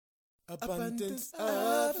Abundance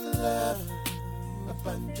of love,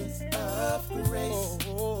 abundance of grace,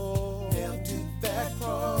 nailed to that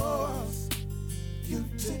cross. You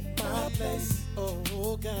took my place,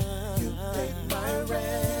 oh God. You paid my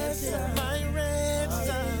ransom,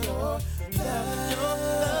 your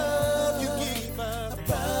love, you gave us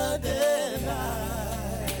abundant life.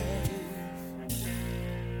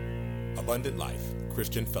 Abundant Life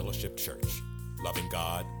Christian Fellowship Church, loving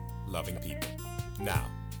God, loving people. Now,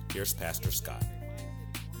 here's Pastor Scott.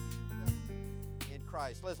 In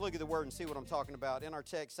Christ. Let's look at the word and see what I'm talking about. In our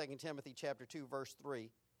text, 2 Timothy chapter 2, verse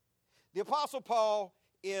 3. The Apostle Paul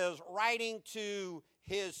is writing to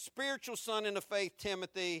his spiritual son in the faith,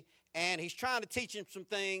 Timothy, and he's trying to teach him some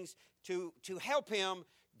things to help him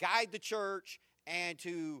guide the church and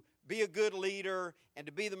to be a good leader and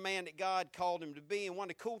to be the man that God called him to be. And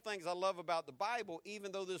one of the cool things I love about the Bible,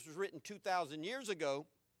 even though this was written 2,000 years ago,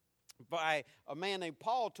 by a man named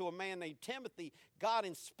Paul to a man named Timothy, God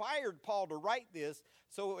inspired Paul to write this,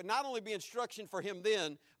 so it would not only be instruction for him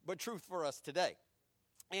then, but truth for us today.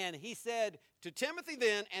 And he said to Timothy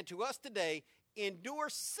then and to us today, endure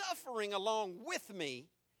suffering along with me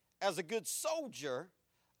as a good soldier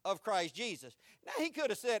of Christ Jesus. Now, he could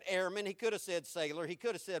have said airman, he could have said sailor, he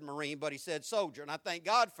could have said marine, but he said soldier, and I thank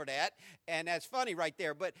God for that, and that's funny right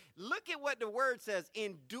there. But look at what the word says,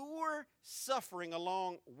 endure suffering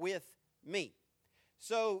along with me.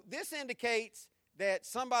 So this indicates that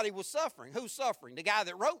somebody was suffering. Who's suffering? The guy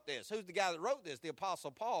that wrote this. Who's the guy that wrote this? The Apostle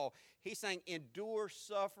Paul. He's saying, endure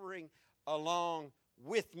suffering along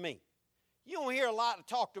with me. You don't hear a lot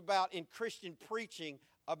talked about in Christian preaching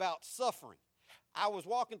about suffering. I was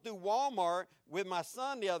walking through Walmart with my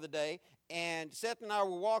son the other day, and Seth and I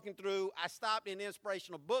were walking through. I stopped in the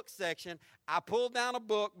inspirational book section. I pulled down a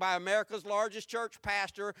book by America's largest church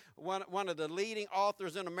pastor, one of the leading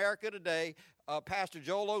authors in America today, Pastor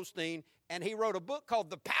Joel Osteen, and he wrote a book called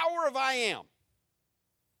The Power of I Am.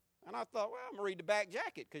 And I thought, well, I'm going to read the back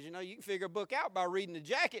jacket, because, you know, you can figure a book out by reading the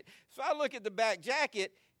jacket. So I look at the back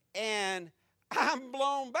jacket, and I'm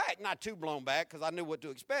blown back. Not too blown back, because I knew what to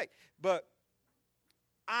expect, but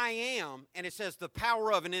I am, and it says the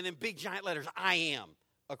power of, and then in big giant letters, I am,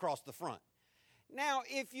 across the front. Now,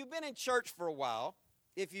 if you've been in church for a while,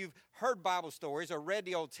 if you've heard Bible stories or read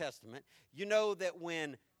the Old Testament, you know that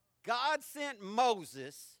when God sent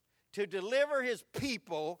Moses to deliver his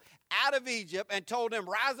people out of Egypt and told them,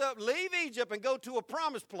 rise up, leave Egypt, and go to a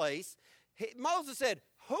promised place, Moses said,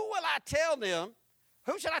 who will I tell them?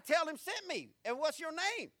 Who should I tell them sent me? And what's your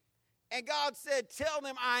name? And God said, tell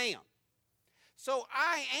them I am. So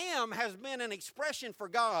I am has been an expression for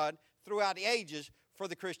God throughout the ages for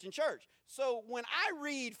the Christian church. So when I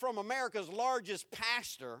read from America's largest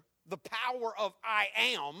pastor, the power of I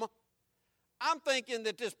am, I'm thinking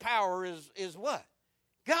that this power is what?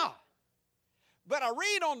 God. But I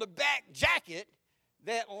read on the back jacket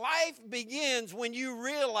that life begins when you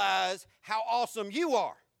realize how awesome you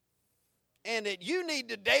are. And that you need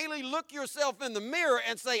to daily look yourself in the mirror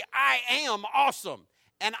and say, I am awesome.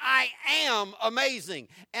 And I am amazing,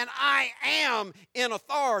 and I am in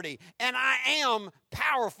authority, and I am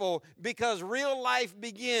powerful, because real life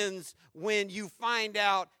begins when you find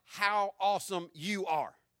out how awesome you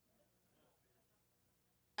are.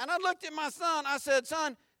 And I looked at my son, I said,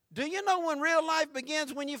 son, do you know when real life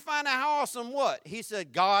begins? When you find out how awesome what? He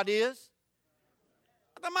said, God is.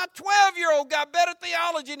 My 12-year-old got better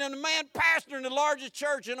theology than the man pastoring the largest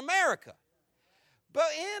church in America. But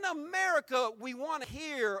in America, we want to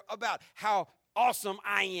hear about how awesome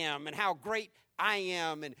I am and how great I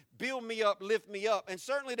am and build me up, lift me up. And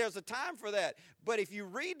certainly there's a time for that. But if you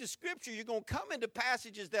read the scripture, you're going to come into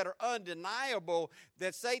passages that are undeniable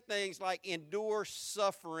that say things like, endure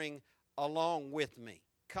suffering along with me.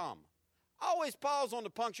 Come. Always pause on the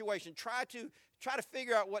punctuation. Try to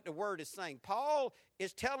figure out what the word is saying. Paul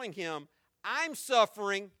is telling him, I'm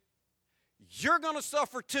suffering. You're going to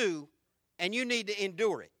suffer too. And you need to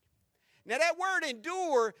endure it. Now, that word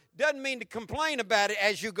endure doesn't mean to complain about it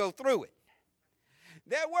as you go through it.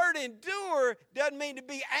 That word endure doesn't mean to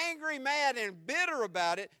be angry, mad, and bitter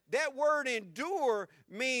about it. That word endure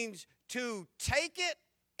means to take it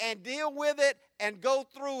and deal with it and go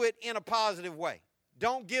through it in a positive way.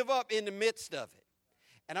 Don't give up in the midst of it.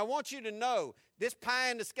 And I want you to know, this pie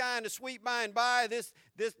in the sky and the sweet by and by, this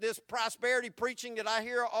prosperity preaching that I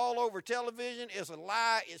hear all over television is a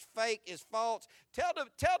lie, is fake, is false. Tell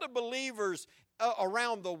the believers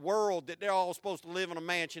around the world that they're all supposed to live in a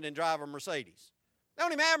mansion and drive a Mercedes. They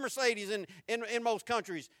don't even have Mercedes in most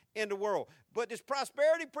countries in the world. But this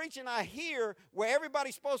prosperity preaching I hear, where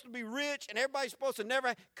everybody's supposed to be rich and everybody's supposed to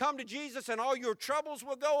never come to Jesus and all your troubles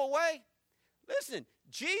will go away, Listen,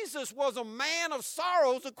 Jesus was a man of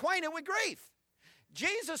sorrows, acquainted with grief.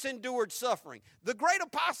 Jesus endured suffering. The great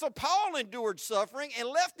apostle Paul endured suffering and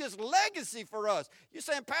left this legacy for us. You're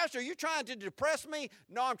saying, Pastor, are you trying to depress me?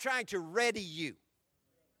 No, I'm trying to ready you.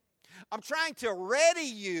 I'm trying to ready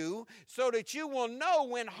you so that you will know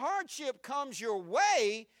when hardship comes your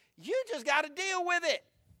way, you just got to deal with it.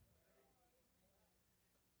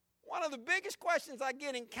 One of the biggest questions I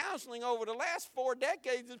get in counseling over the last 4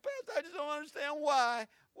 decades is, Pastor, I just don't understand why.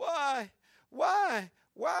 Well,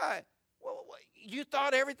 you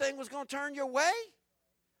thought everything was going to turn your way?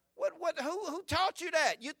 Who taught you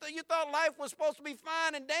that? You thought life was supposed to be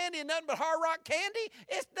fine and dandy and nothing but hard rock candy?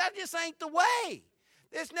 That just ain't the way.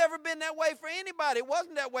 It's never been that way for anybody. It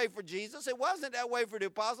wasn't that way for Jesus. It wasn't that way for the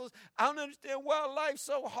apostles. I don't understand why life's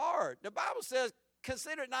so hard. The Bible says,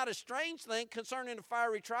 consider it not a strange thing concerning the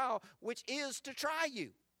fiery trial, which is to try you.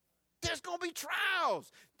 There's going to be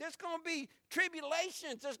trials. There's going to be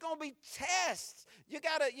tribulations. There's going to be tests. You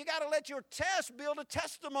gotta let your test build a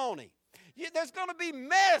testimony. There's going to be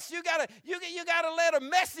mess. You gotta let a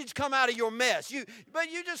message come out of your mess.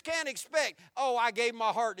 But you just can't expect, oh, I gave my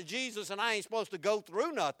heart to Jesus and I ain't supposed to go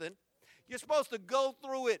through nothing. You're supposed to go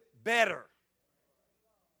through it better.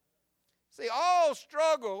 See, all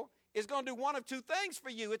struggle is going to do one of two things for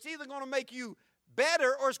you. It's either going to make you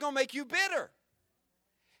better or it's going to make you bitter.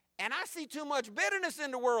 And I see too much bitterness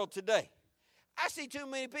in the world today. I see too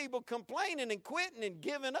many people complaining and quitting and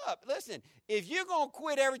giving up. Listen, if you're going to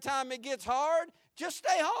quit every time it gets hard, just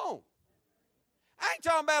stay home. I ain't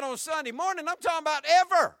talking about on Sunday morning. I'm talking about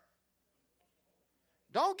ever.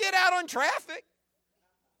 Don't get out on traffic.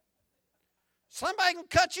 Somebody can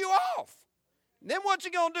cut you off. Then what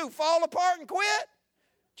you going to do, fall apart and quit?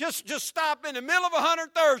 Just stop in the middle of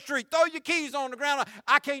 103rd Street. Throw your keys on the ground.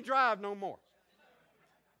 I can't drive no more.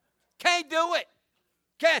 Can't do it.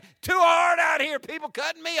 Too hard out here. People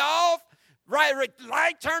cutting me off. Right,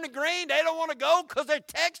 light turning green. They don't want to go because they're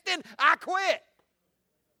texting. I quit.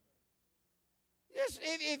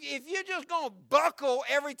 If you're just going to buckle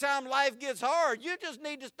every time life gets hard, you just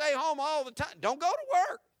need to stay home all the time. Don't go to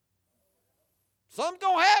work. Something's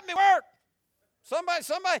going to happen at work. Somebody,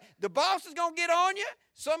 the boss is going to get on you.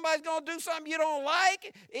 Somebody's going to do something you don't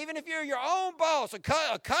like. Even if you're your own boss, a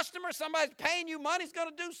customer, somebody's paying you money, is going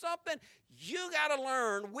to do something. You got to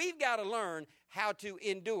learn, we've got to learn how to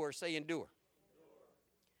endure. Say endure.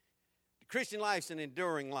 The Christian life's an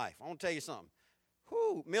enduring life. I want to tell you something.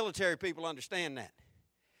 Military people understand that.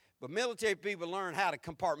 But military people learn how to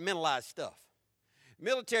compartmentalize stuff.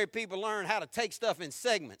 Military people learn how to take stuff in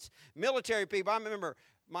segments. Military people, I remember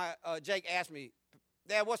Jake asked me,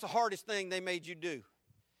 Dad, what's the hardest thing they made you do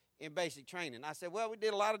in basic training? I said, well, we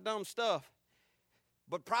did a lot of dumb stuff.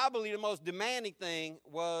 But probably the most demanding thing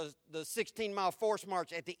was the 16-mile force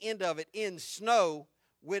march at the end of it in snow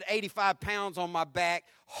with 85 pounds on my back,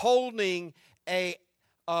 holding a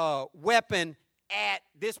weapon at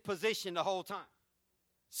this position the whole time.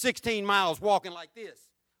 16 miles walking like this.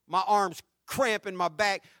 My arms cramping, my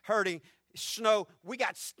back hurting, snow. We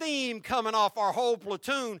got steam coming off our whole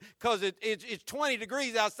platoon because it's 20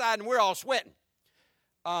 degrees outside and we're all sweating.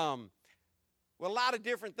 Well, a lot of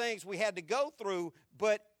different things we had to go through,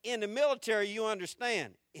 but in the military, you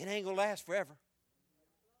understand, it ain't going to last forever.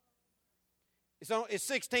 It's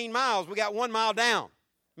 16 miles. We got 1 mile down.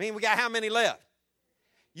 I mean, we got how many left?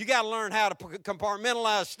 You got to learn how to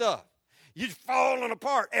compartmentalize stuff. You're falling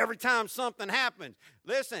apart every time something happens.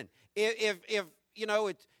 Listen, if you know,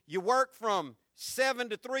 you work from 7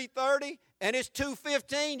 to 3:30 and it's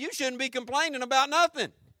 2:15, you shouldn't be complaining about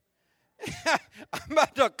nothing. I'm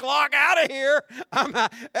about to clock out of here. I'm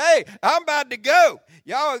about to go.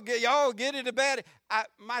 Y'all get it about.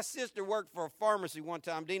 My sister worked for a pharmacy one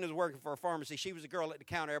time. Dina was working for a pharmacy. She was a girl at the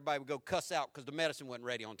counter. Everybody would go cuss out because the medicine wasn't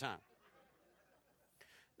ready on time.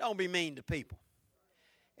 Don't be mean to people.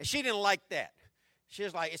 And she didn't like that. She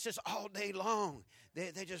was like, it's just all day long.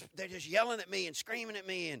 They're just yelling at me and screaming at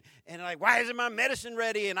me and like, why isn't my medicine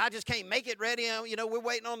ready? And I just can't make it ready. You know, we're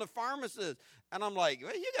waiting on the pharmacist. And I'm like,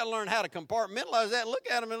 well, you got to learn how to compartmentalize that. Look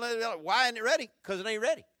at them and like, why isn't it ready? Because it ain't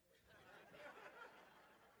ready.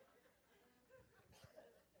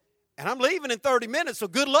 And I'm leaving in 30 minutes, so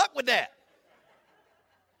good luck with that.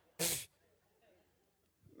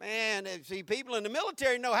 Man, see, people in the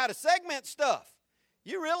military know how to segment stuff.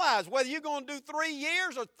 You realize whether you're going to do 3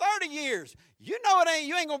 years or 30 years, you know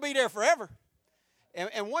you ain't going to be there forever.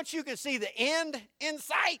 And once you can see the end in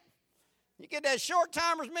sight, you get that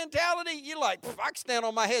short-timers mentality, you're like, I can stand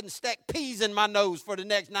on my head and stack peas in my nose for the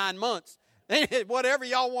next 9 months. Whatever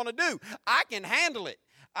y'all want to do, I can handle it.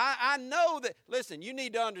 I know that, listen, you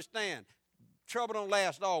need to understand, trouble don't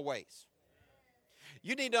last always.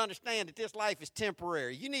 You need to understand that this life is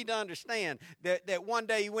temporary. You need to understand that one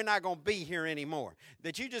day we're not going to be here anymore.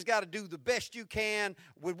 That you just got to do the best you can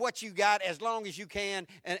with what you got as long as you can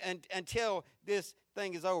and until this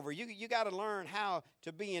thing is over. You got to learn how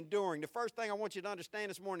to be enduring. The first thing I want you to understand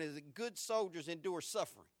this morning is that good soldiers endure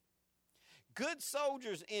suffering. Good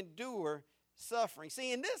soldiers endure suffering.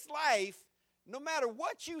 See, in this life, no matter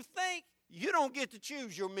what you think, you don't get to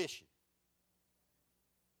choose your mission.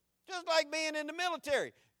 Just like being in the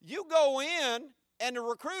military. You go in and the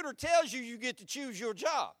recruiter tells you get to choose your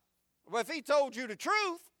job. Well, if he told you the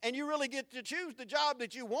truth and you really get to choose the job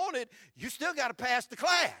that you wanted, you still got to pass the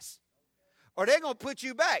class or they're going to put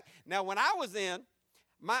you back. Now, when I was in,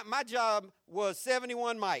 my job was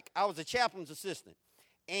 71 Mike. I was a chaplain's assistant.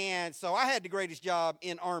 And so I had the greatest job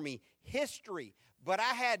in Army history. But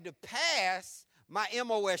I had to pass my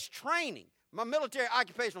MOS training. My military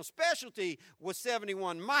occupational specialty was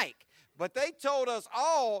 71 Mike. But they told us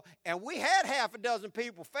all, and we had half a dozen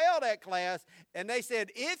people fail that class, and they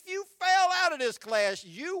said, if you fail out of this class,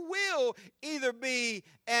 you will either be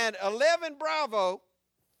an 11 Bravo,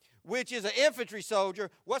 which is an infantry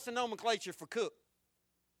soldier. What's the nomenclature for cook?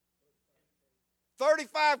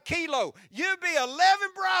 35 kilo. You'd be 11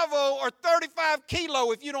 Bravo or 35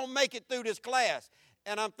 kilo if you don't make it through this class.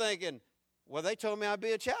 And I'm thinking, well, they told me I'd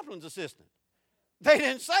be a chaplain's assistant. They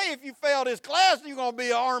didn't say if you fail this class, you're going to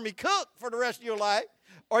be an Army cook for the rest of your life,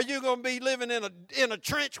 or you're going to be living in a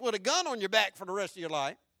trench with a gun on your back for the rest of your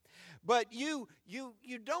life. But you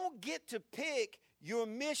don't get to pick your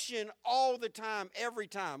mission all the time, every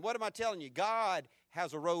time. What am I telling you? God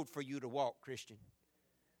has a road for you to walk, Christian.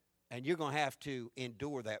 And you're going to have to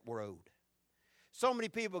endure that road. So many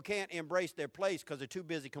people can't embrace their place because they're too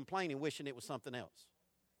busy complaining, wishing it was something else.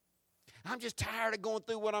 I'm just tired of going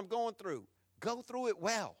through what I'm going through. Go through it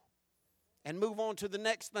well and move on to the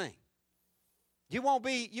next thing.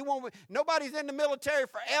 Nobody's in the military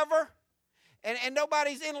forever, and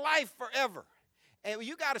nobody's in life forever. And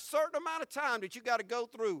you got a certain amount of time that you got to go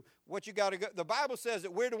through what you got to go. The Bible says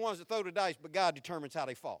that we're the ones that throw the dice, but God determines how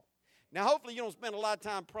they fall. Now, hopefully you don't spend a lot of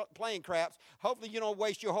time playing craps. Hopefully you don't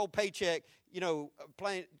waste your whole paycheck,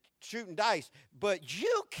 shooting dice. But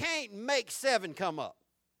you can't make 7 come up.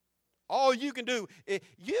 All you can do,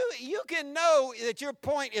 you can know that your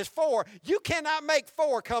point is 4. You cannot make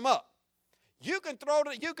 4 come up. You can throw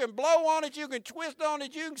it, you can blow on it, you can twist on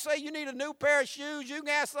it, you can say you need a new pair of shoes, you can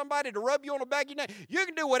ask somebody to rub you on the back of your neck. You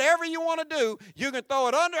can do whatever you want to do. You can throw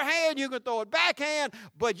it underhand, you can throw it backhand,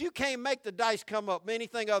 but you can't make the dice come up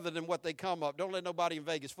anything other than what they come up. Don't let nobody in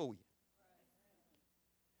Vegas fool you.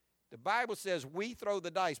 The Bible says we throw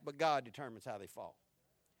the dice, but God determines how they fall.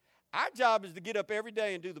 Our job is to get up every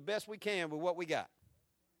day and do the best we can with what we got.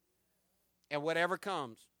 And whatever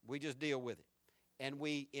comes, we just deal with it. And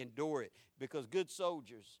we endure it because good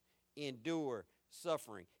soldiers endure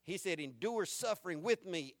suffering. He said, endure suffering with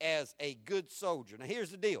me as a good soldier. Now,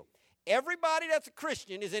 here's the deal. Everybody that's a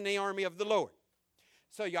Christian is in the army of the Lord.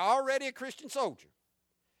 So you're already a Christian soldier.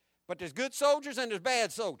 But there's good soldiers and there's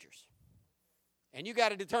bad soldiers. And you got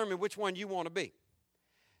to determine which one you want to be.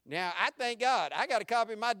 Now, I thank God. I got a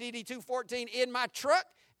copy of my DD-214 in my truck.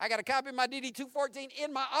 I got a copy of my DD-214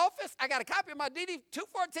 in my office. I got a copy of my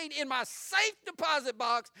DD-214 in my safe deposit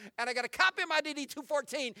box. And I got a copy of my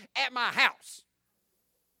DD-214 at my house.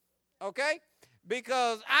 Okay?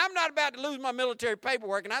 Because I'm not about to lose my military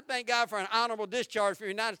paperwork. And I thank God for an honorable discharge for the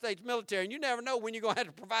United States military. And you never know when you're going to have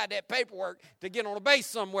to provide that paperwork to get on a base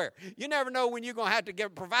somewhere. You never know when you're going to have to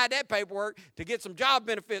provide that paperwork to get some job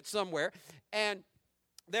benefits somewhere. And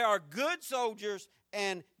there are good soldiers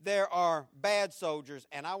and there are bad soldiers.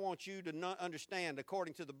 And I want you to understand,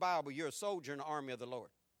 according to the Bible, you're a soldier in the army of the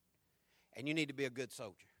Lord. And you need to be a good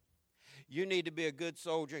soldier. You need to be a good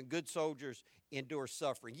soldier, and good soldiers endure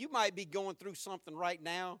suffering. You might be going through something right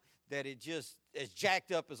now that it just is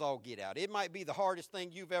jacked up as all get out. It might be the hardest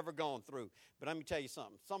thing you've ever gone through. But let me tell you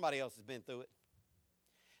something. Somebody else has been through it.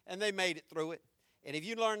 And they made it through it. And if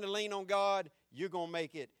you learn to lean on God, you're going to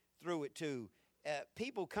make it through it too.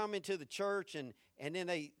 People come into the church and then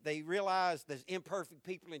they realize there's imperfect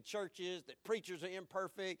people in churches, that preachers are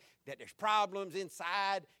imperfect, that there's problems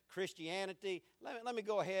inside Christianity. Let me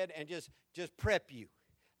go ahead and just prep you.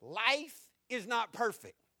 Life is not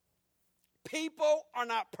perfect. People are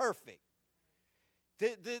not perfect.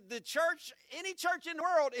 The church, any church in the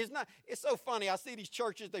world is not. It's so funny. I see these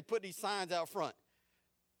churches, they put these signs out front.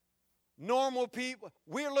 Normal people.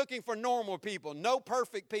 We're looking for normal people. No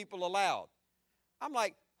perfect people allowed. I'm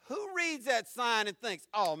like, who reads that sign and thinks,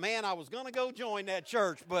 oh, man, I was going to go join that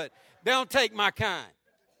church, but they don't take my kind.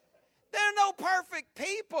 There are no perfect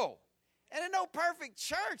people. And there's no perfect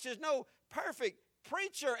church. There's no perfect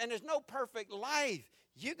preacher, and there's no perfect life.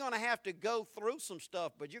 You're going to have to go through some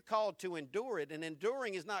stuff, but you're called to endure it. And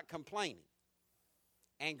enduring is not complaining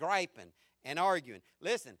and griping and arguing.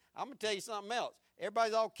 Listen, I'm going to tell you something else.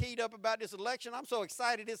 Everybody's all keyed up about this election. I'm so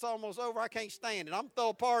excited it's almost over, I can't stand it. I'm going to throw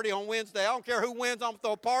a party on Wednesday. I don't care who wins, I'm going to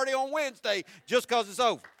throw a party on Wednesday just because it's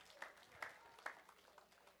over.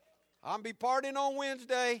 I'm going to be partying on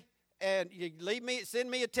Wednesday, and you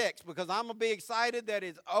send me a text because I'm going to be excited that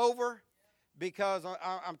it's over, because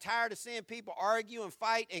I'm tired of seeing people argue and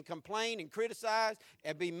fight and complain and criticize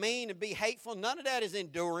and be mean and be hateful. None of that is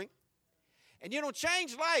enduring. And you don't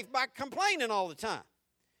change life by complaining all the time.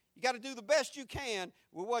 You got to do the best you can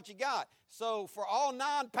with what you got. So for all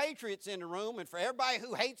non-patriots in the room, and for everybody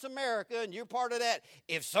who hates America, and you're part of that,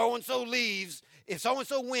 if so-and-so leaves, if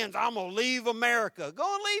so-and-so wins, I'm going to leave America.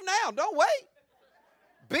 Go and leave now. Don't wait.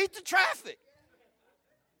 Beat the traffic.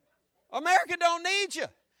 America don't need you.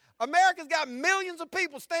 America's got millions of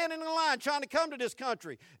people standing in line trying to come to this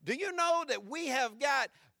country. Do you know that we have got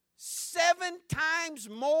 7 times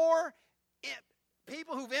more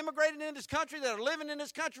people who've immigrated in this country that are living in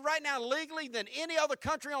this country right now legally than any other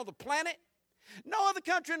country on the planet? No other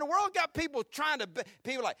country in the world got people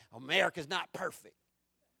people like, America's not perfect,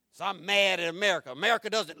 so I'm mad at America. America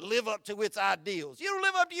doesn't live up to its ideals. You don't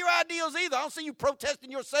live up to your ideals either. I don't see you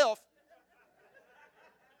protesting yourself.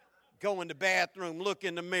 Go in the bathroom, look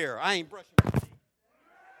in the mirror. I ain't brushing my teeth.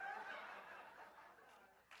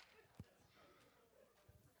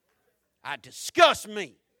 It disgusts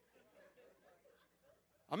me.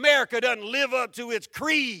 America doesn't live up to its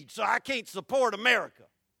creed, so I can't support America.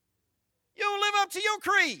 You don't live up to your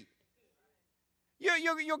creed.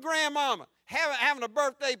 Your grandmama having a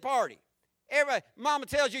birthday party. Everybody, mama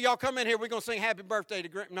tells you, y'all come in here, we're going to sing happy birthday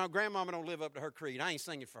to No, grandmama don't live up to her creed. I ain't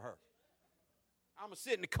singing for her. I'm going to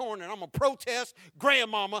sit in the corner and I'm going to protest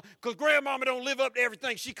grandmama because grandmama don't live up to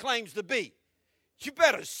everything she claims to be. You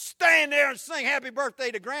better stand there and sing happy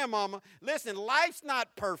birthday to grandmama. Listen, life's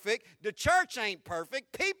not perfect. The church ain't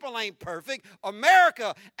perfect. People ain't perfect.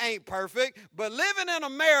 America ain't perfect. But living in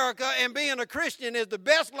America and being a Christian is the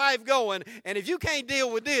best life going. And if you can't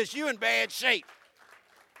deal with this, you're in bad shape.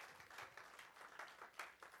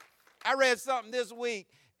 I read something this week.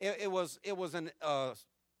 It was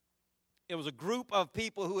a group of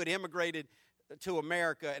people who had immigrated to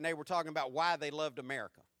America, and they were talking about why they loved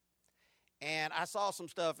America. And I saw some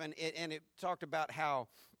stuff, and it talked about how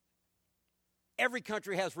every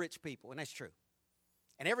country has rich people, and that's true.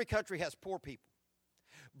 And every country has poor people.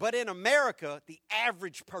 But in America, the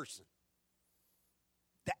average person,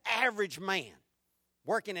 the average man,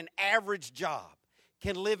 working an average job,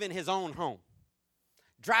 can live in his own home,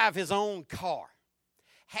 drive his own car,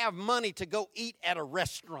 have money to go eat at a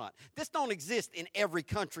restaurant. This don't exist in every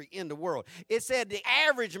country in the world. It said the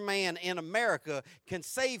average man in America can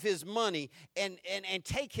save his money and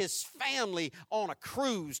take his family on a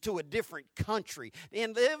cruise to a different country.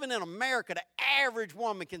 And living in America, the average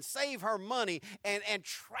woman can save her money and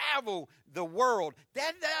travel the world.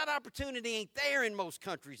 That opportunity ain't there in most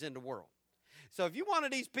countries in the world. So if you're one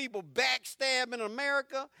of these people backstabbing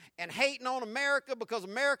America and hating on America because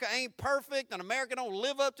America ain't perfect and America don't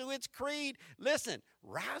live up to its creed, listen,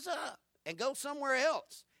 rise up and go somewhere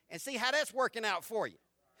else and see how that's working out for you.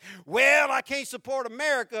 Well, I can't support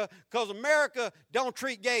America because America don't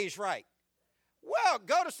treat gays right. Well,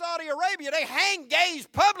 go to Saudi Arabia. They hang gays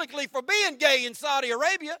publicly for being gay in Saudi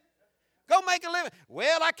Arabia. Go make a living.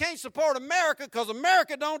 Well, I can't support America because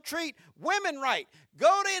America don't treat women right.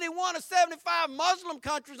 Go to any one of 75 Muslim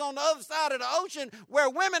countries on the other side of the ocean where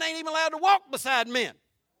women ain't even allowed to walk beside men.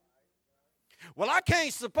 Well, I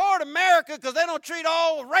can't support America because they don't treat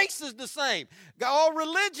all races the same, all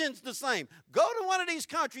religions the same. Go to one of these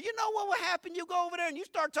countries. You know what will happen? You go over there and you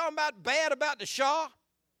start talking bad about the Shah.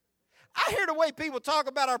 I hear the way people talk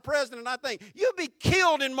about our president, and I think, you'd be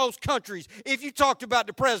killed in most countries if you talked about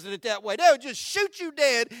the president that way. They would just shoot you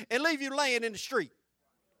dead and leave you laying in the street.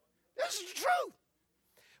 This is the truth.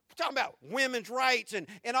 We're talking about women's rights and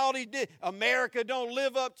all these. America don't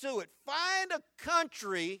live up to it. Find a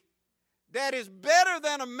country that is better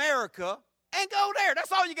than America and go there.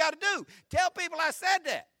 That's all you got to do. Tell people I said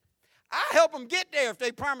that. I help them get there if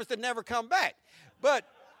they promise to never come back. But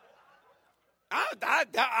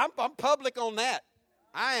I'm public on that.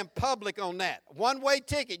 I am public on that. One-way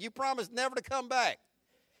ticket. You promise never to come back.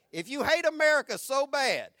 If you hate America so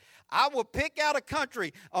bad, I will pick out a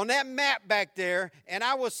country on that map back there, and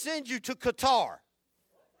I will send you to Qatar.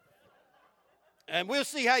 And we'll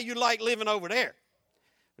see how you like living over there.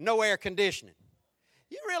 No air conditioning.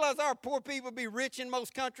 You realize our poor people be rich in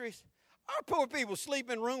most countries? Our poor people sleep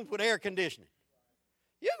in rooms with air conditioning.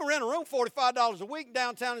 You can rent a room $45 a week in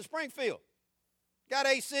downtown in Springfield. Got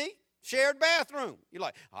AC, shared bathroom. You're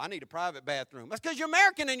like, oh, I need a private bathroom. That's because you're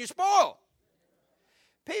American and you're spoiled.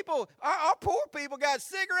 People, our poor people got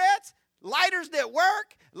cigarettes, lighters that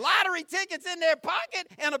work, lottery tickets in their pocket,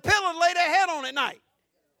 and a pillow to lay their head on at night.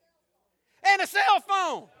 And a cell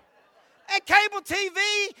phone. And cable TV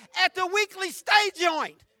at the weekly stay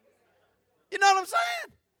joint. You know what I'm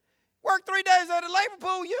saying? Work 3 days at a labor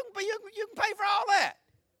pool, you can pay for all that.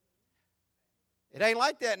 It ain't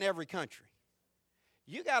like that in every country.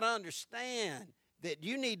 You got to understand that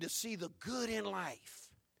you need to see the good in life.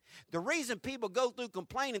 The reason people go through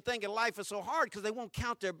complaining, thinking life is so hard, because they won't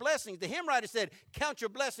count their blessings. The hymn writer said, count your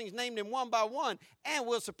blessings, name them one by one, and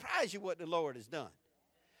we'll surprise you what the Lord has done.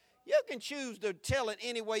 You can choose to tell it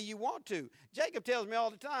any way you want to. Jacob tells me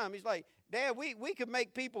all the time, he's like, Dad, we could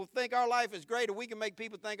make people think our life is great, or we can make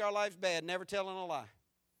people think our life's bad, never telling a lie.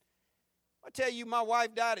 I tell you, my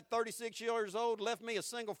wife died at 36 years old, left me a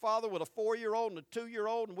single father with a 4-year-old and a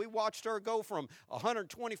 2-year-old, and we watched her go from a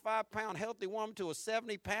 125-pound healthy woman to a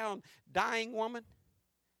 70-pound dying woman.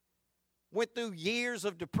 Went through years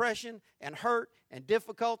of depression and hurt and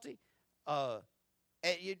difficulty.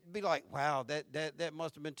 And you'd be like, wow, that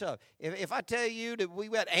must have been tough. If I tell you that we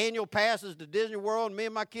got annual passes to Disney World, and me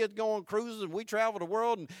and my kids go on cruises, and we travel the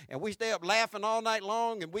world, and we stay up laughing all night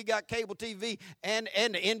long, and we got cable TV and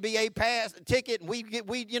the NBA pass ticket, and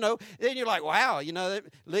then you're like, wow,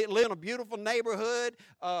 live in a beautiful neighborhood,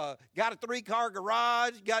 got a 3-car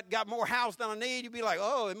garage, got more house than I need. You'd be like,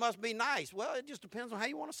 oh, it must be nice. Well, it just depends on how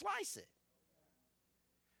you want to slice it.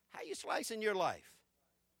 How you slicing your life?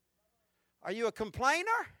 Are you a complainer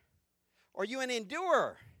or are you an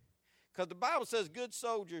endurer? Because the Bible says good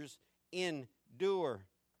soldiers endure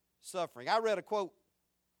suffering. I read a quote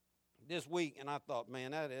this week, and I thought, man,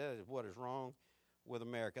 that is what is wrong with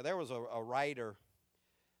America. There was a writer,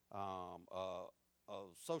 a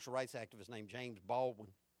social rights activist named James Baldwin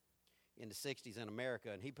in the 60s in America,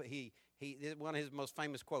 and he one of his most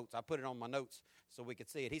famous quotes, I put it on my notes so we could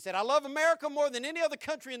see it. He said, I love America more than any other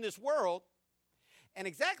country in this world. And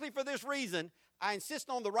exactly for this reason, I insist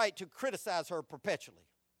on the right to criticize her perpetually.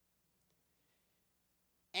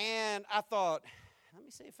 And I thought, let me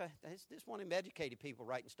see if this one of them educated people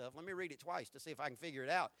writing stuff. Let me read it twice to see if I can figure it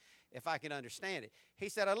out, if I can understand it. He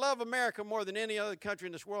said, I love America more than any other country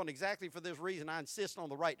in this world, and exactly for this reason, I insist on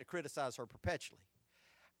the right to criticize her perpetually.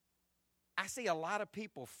 I see a lot of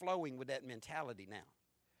people flowing with that mentality now.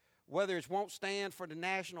 Whether it's won't stand for the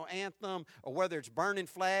national anthem or whether it's burning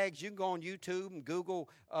flags, you can go on YouTube and Google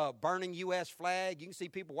burning U.S. flag. You can see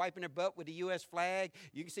people wiping their butt with the U.S. flag.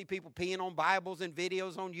 You can see people peeing on Bibles and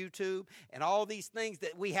videos on YouTube and all these things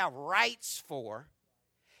that we have rights for.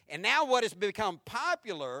 And now what has become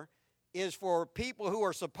popular is for people who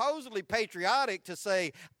are supposedly patriotic to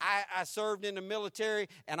say, I served in the military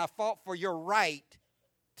and I fought for your right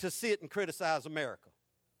to sit and criticize America.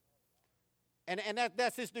 And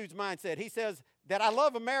that's this dude's mindset. He says that I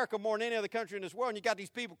love America more than any other country in this world. And you got these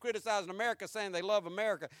people criticizing America saying they love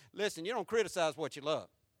America. Listen, you don't criticize what you love.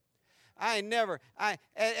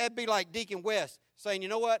 It'd be like Deacon West saying, you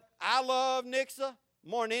know what? I love Nixa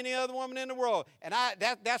more than any other woman in the world. And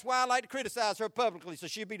that's why I like to criticize her publicly, so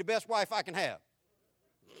she'll be the best wife I can have.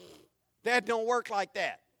 That don't work like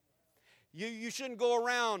that. You shouldn't go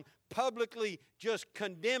around publicly just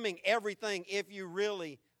condemning everything if you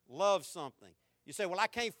really love something. You say, well, I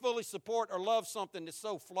can't fully support or love something that's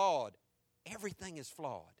so flawed. Everything is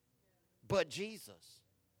flawed but Jesus.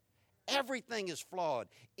 Everything is flawed,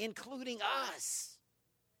 including us.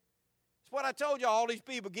 It's what I told you, all these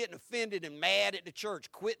people getting offended and mad at the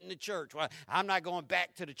church, quitting the church. Well, I'm not going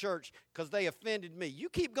back to the church because they offended me. You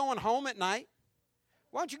keep going home at night.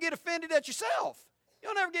 Why don't you get offended at yourself? You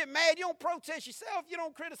don't ever get mad. You don't protest yourself. You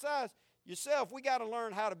don't criticize yourself. We got to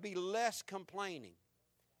learn how to be less complaining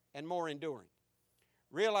and more enduring.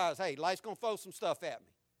 Realize, hey, life's going to throw some stuff at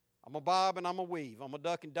me. I'm going to bob and I'm going to weave. I'm going to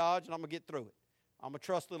duck and dodge and I'm going to get through it. I'm going to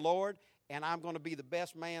trust the Lord and I'm going to be the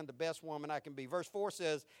best man, the best woman I can be. Verse 4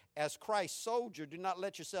 says, as Christ's soldier, do not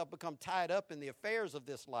let yourself become tied up in the affairs of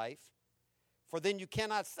this life, for then you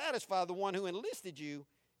cannot satisfy the one who enlisted you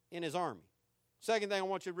in his army. Second thing I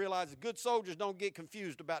want you to realize is good soldiers don't get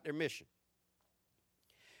confused about their mission.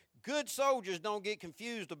 Good soldiers don't get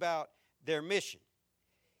confused about their mission.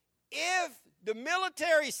 If the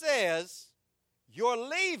military says you're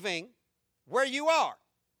leaving where you are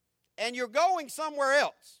and you're going somewhere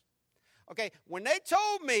else, okay, when they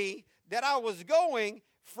told me that I was going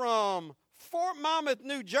from Fort Monmouth,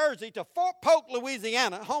 New Jersey to Fort Polk,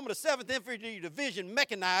 Louisiana, home of the 7th Infantry Division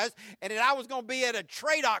mechanized, and that I was going to be at a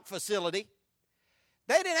TRADOC facility,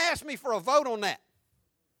 they didn't ask me for a vote on that.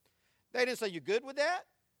 They didn't say, you good with that?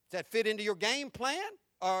 Does that fit into your game plan?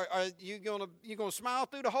 Or are you gonna smile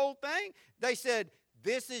through the whole thing? They said,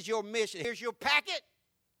 this is your mission. Here's your packet.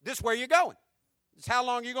 This is where you're going. This is how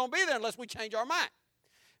long you're going to be there unless we change our mind.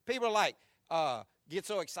 People are like, get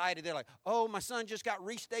so excited. They're like, oh, my son just got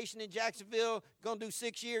restationed in Jacksonville, going to do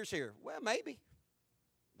 6 years here. Well, maybe.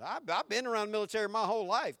 I've been around the military my whole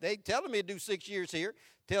life. They telling me to do 6 years here.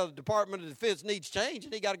 Tell the Department of Defense needs change,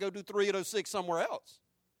 and he got to go do 3 of those 6 somewhere else.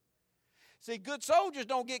 See, good soldiers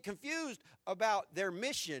don't get confused about their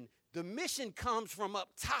mission. The mission comes from up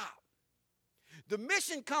top. The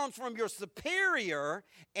mission comes from your superior,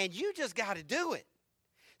 and you just got to do it.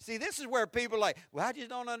 See, this is where people are like, well, I just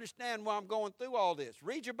don't understand why I'm going through all this.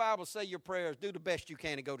 Read your Bible, say your prayers, do the best you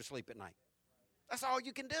can, and go to sleep at night. That's all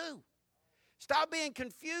you can do. Stop being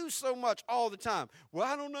confused so much all the time. Well,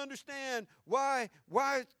 I don't understand why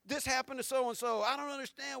this happened to so-and-so. I don't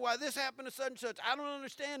understand why this happened to such and such. I don't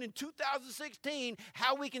understand in 2016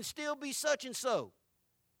 how we can still be such and so.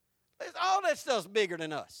 All that stuff's bigger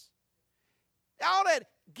than us. All that,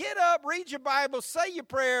 get up, read your Bible, say your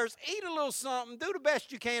prayers, eat a little something, do the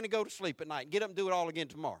best you can, and go to sleep at night. Get up and do it all again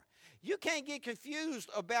tomorrow. You can't get confused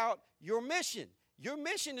about your mission. Your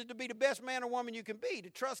mission is to be the best man or woman you can be, to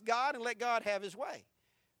trust God and let God have his way.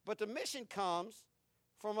 But the mission comes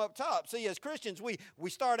from up top. See, as Christians, we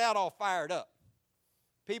start out all fired up.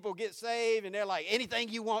 People get saved, and they're like, anything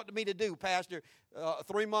you want me to do, Pastor.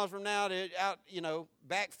 3 months from now, they're out,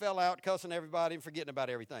 back fell out, cussing everybody and forgetting about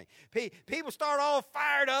everything. People start all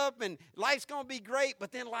fired up, and life's going to be great,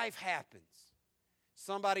 but then life happens.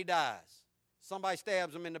 Somebody dies. Somebody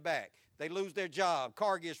stabs them in the back. They lose their job.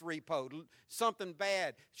 Car gets repoed. Something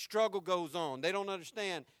bad. Struggle goes on. They don't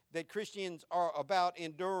understand that Christians are about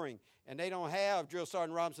enduring, and they don't have Drill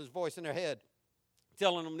Sergeant Robinson's voice in their head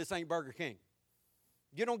telling them this ain't Burger King.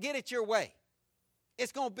 You don't get it your way.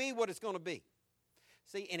 It's going to be what it's going to be.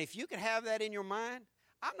 See, and if you can have that in your mind,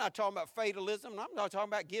 I'm not talking about fatalism, and I'm not talking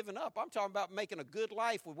about giving up. I'm talking about making a good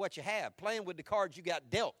life with what you have, playing with the cards you got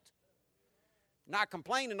dealt. Not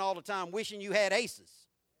complaining all the time, wishing you had aces.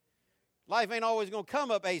 Life ain't always going to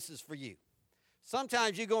come up aces for you.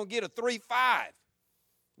 Sometimes you're going to get a 3-5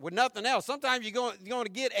 with nothing else. Sometimes you're going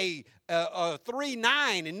to get a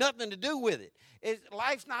 3-9 and nothing to do with it.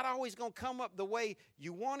 Life's not always going to come up the way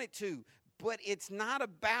you want it to, but it's not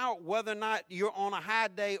about whether or not you're on a high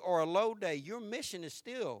day or a low day. Your mission is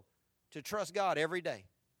still to trust God every day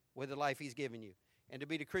with the life he's given you and to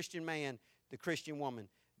be the Christian man, the Christian woman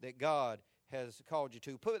that God has called you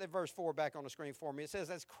to. Put that verse 4 back on the screen for me. It says,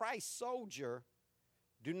 as Christ's soldier,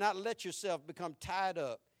 do not let yourself become tied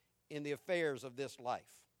up in the affairs of this life.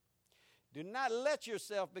 Do not let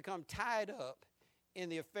yourself become tied up in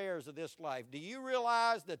the affairs of this life. Do you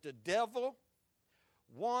realize that the devil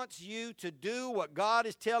wants you to do what God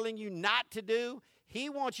is telling you not to do? He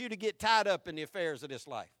wants you to get tied up in the affairs of this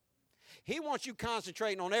life. He wants you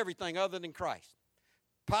concentrating on everything other than Christ.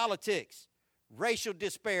 Politics, racial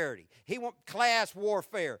disparity. He wants class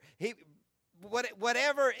warfare.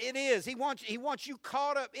 Whatever it is, he wants you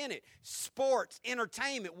caught up in it. Sports,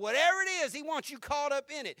 entertainment, whatever it is, he wants you caught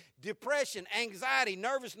up in it. Depression, anxiety,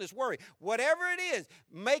 nervousness, worry, whatever it is,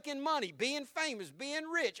 making money, being famous, being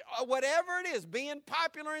rich, whatever it is, being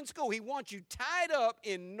popular in school, he wants you tied up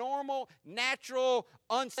in normal, natural,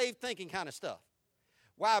 unsafe thinking kind of stuff.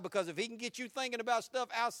 Why? Because if he can get you thinking about stuff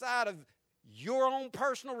outside of your own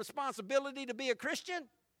personal responsibility to be a Christian,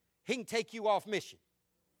 he can take you off mission.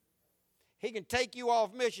 He can take you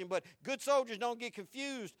off mission, but good soldiers don't get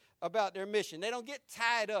confused about their mission. They don't get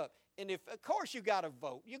tied up. And of course you got to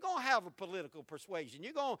vote. You're going to have a political persuasion.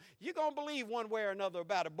 You're going to believe one way or another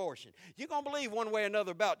about abortion. You're going to believe one way or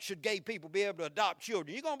another about should gay people be able to adopt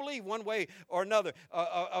children. You're going to believe one way or another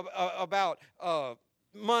about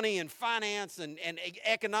money and finance and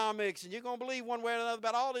economics. And you're going to believe one way or another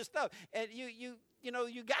about all this stuff. And you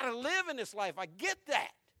got to live in this life. I get that.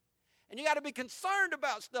 And you got to be concerned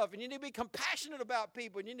about stuff, and you need to be compassionate about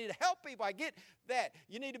people, and you need to help people. I get that.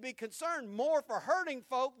 You need to be concerned more for hurting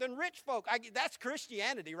folk than rich folk. That's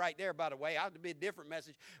Christianity right there, by the way. I'll be a different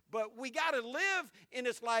message. But we got to live in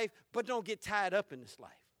this life, but don't get tied up in this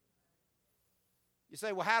life. You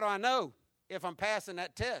say, well, how do I know if I'm passing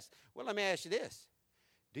that test? Well, let me ask you this.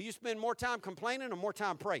 Do you spend more time complaining or more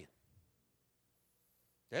time praying?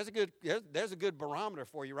 There's a good barometer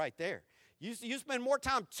for you right there. You spend more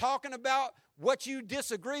time talking about what you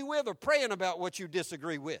disagree with or praying about what you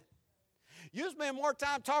disagree with. You spend more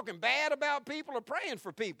time talking bad about people or praying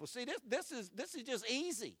for people. See, this is just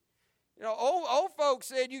easy. Old folks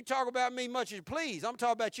said, you talk about me much as you please. I'm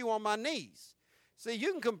talking about you on my knees. See,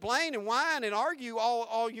 you can complain and whine and argue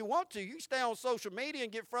all you want to. You can stay on social media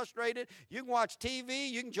and get frustrated. You can watch TV.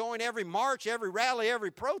 You can join every march, every rally,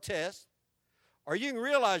 every protest. Or you can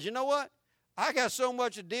realize, you know what? I got so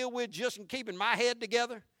much to deal with just in keeping my head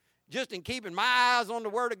together, just in keeping my eyes on the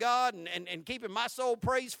Word of God and keeping my soul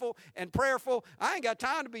praiseful and prayerful. I ain't got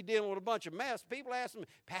time to be dealing with a bunch of mess. People ask me,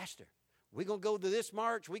 Pastor, we're going to go to this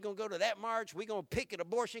march. We're going to go to that march. We're going to picket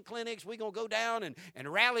abortion clinics. We're going to go down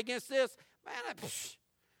and rally against this. Man,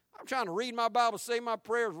 I'm trying to read my Bible, say my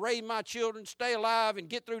prayers, raise my children, stay alive, and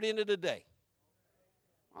get through the end of the day.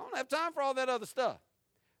 I don't have time for all that other stuff.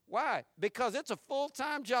 Why? Because it's a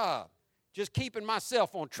full-time job just keeping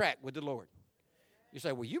myself on track with the Lord. You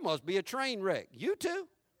say, well, you must be a train wreck. You too?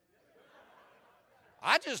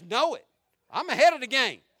 I just know it. I'm ahead of the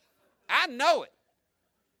game. I know it.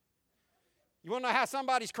 You want to know how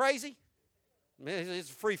somebody's crazy? It's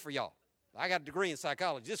free for y'all. I got a degree in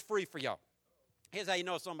psychology. It's free for y'all. Here's how you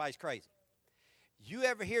know somebody's crazy. You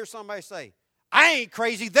ever hear somebody say, I ain't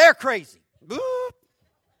crazy, they're crazy. Boop.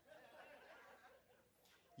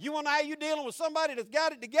 You want to know how you're dealing with somebody that's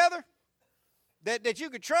got it together? That you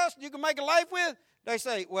can trust, you can make a life with? They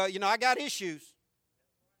say, well, you know, I got issues,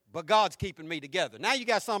 but God's keeping me together. Now you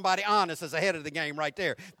got somebody honest that's ahead of the game right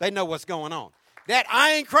there. They know what's going on. That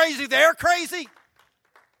I ain't crazy, they're crazy.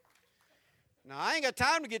 Now, I ain't got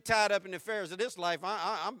time to get tied up in the affairs of this life.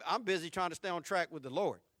 I'm busy trying to stay on track with the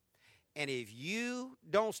Lord. And if you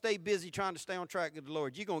don't stay busy trying to stay on track with the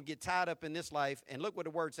Lord, you're going to get tied up in this life, and look what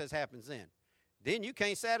the Word says happens then. Then you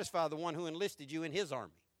can't satisfy the one who enlisted you in his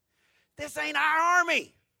army. This ain't our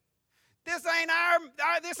army. This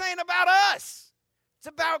ain't about us. It's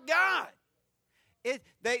about God.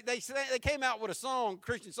 They came out with a song,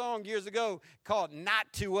 Christian song years ago called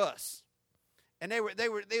 "Not to Us," and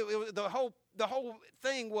the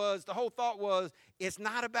whole thought was it's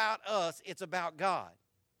not about us, it's about God.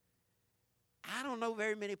 I don't know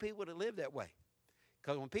very many people that live that way,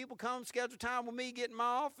 because when people come schedule time with me, get in my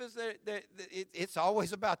office, it's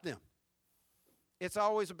always about them. It's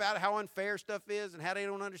always about how unfair stuff is and how they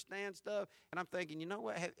don't understand stuff. And I'm thinking, you know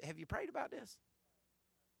what? Have you prayed about this?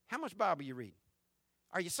 How much Bible are you reading?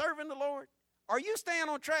 Are you serving the Lord? Are you staying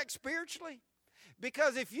on track spiritually?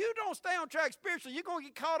 Because if you don't stay on track spiritually, you're going to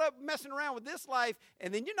get caught up messing around with this life,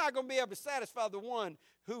 and then you're not going to be able to satisfy the one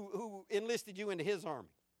who enlisted you into his army.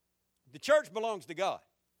 The church belongs to God.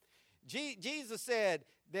 Jesus said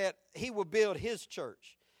that he will build his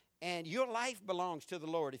church, and your life belongs to the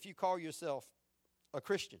Lord if you call yourself a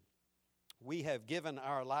Christian. We have given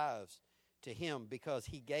our lives to him because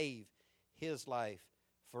he gave his life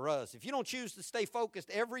for us. If you don't choose to stay focused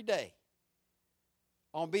every day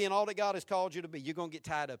on being all that God has called you to be, you're going to get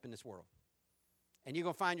tied up in this world. And you're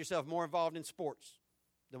going to find yourself more involved in sports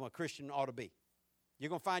than what a Christian ought to be. You're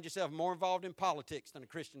going to find yourself more involved in politics than a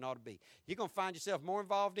Christian ought to be. You're going to find yourself more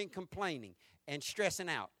involved in complaining and stressing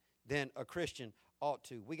out than a Christian ought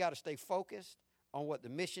to. We got to stay focused on what the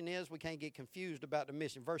mission is. We can't get confused about the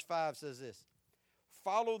mission. Verse 5 says this: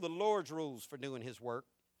 follow the Lord's rules for doing his work,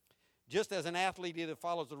 just as an athlete either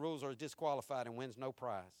follows the rules or is disqualified and wins no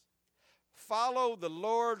prize. Follow the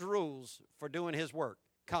Lord's rules for doing his work,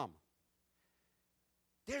 comma.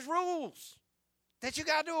 There's rules that you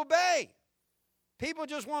got to obey. People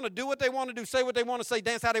just want to do what they want to do, say what they want to say,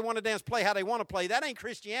 dance how they want to dance, play how they want to play. That ain't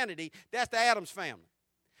Christianity. That's the Addams family.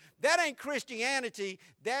 That ain't Christianity.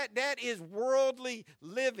 That is worldly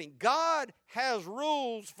living. God has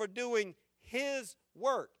rules for doing his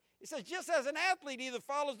work. It says just as an athlete either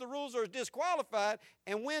follows the rules or is disqualified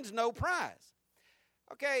and wins no prize.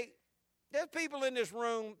 Okay, there's people in this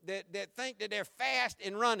room that think that they're fast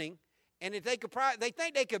in running and that they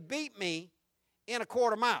think they could beat me in a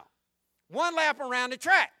quarter mile. One lap around the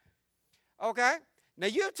track. Okay? Now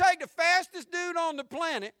you take the fastest dude on the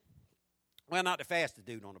planet. Well, not the fastest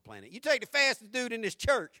dude on the planet. You take the fastest dude in this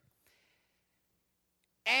church,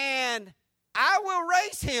 and I will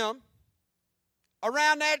race him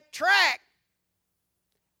around that track,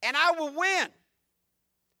 and I will win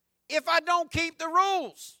if I don't keep the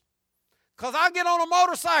rules. Because I'll get on a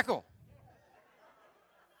motorcycle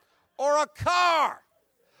or a car,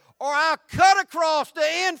 or I'll cut across the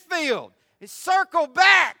infield and circle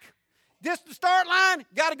back. This the start line,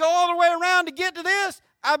 got to go all the way around to get to this.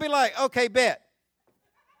 I'll be like, okay, bet.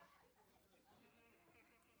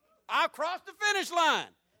 I'll cross the finish line.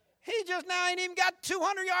 He just now ain't even got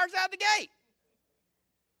 200 yards out the gate.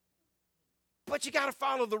 But you got to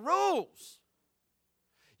follow the rules.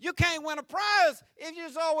 You can't win a prize if you're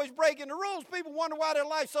just always breaking the rules. People wonder why their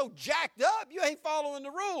life's so jacked up. You ain't following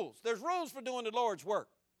the rules. There's rules for doing the Lord's work.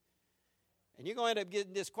 And you're going to end up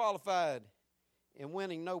getting disqualified and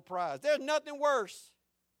winning no prize. There's nothing worse,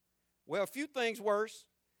 well, a few things worse,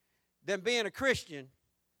 than being a Christian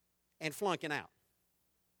and flunking out.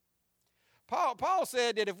 Paul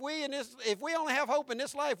said that if we only have hope in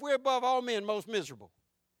this life, we're above all men most miserable.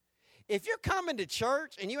 If you're coming to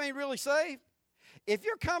church and you ain't really saved, if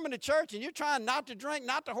you're coming to church and you're trying not to drink,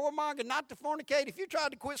 not to whoremonger, not to fornicate, if you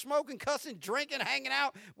tried to quit smoking, cussing, drinking, hanging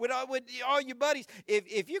out with all your buddies,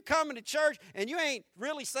 if you're coming to church and you ain't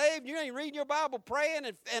really saved, you ain't reading your Bible, praying,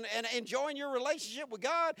 and enjoying your relationship with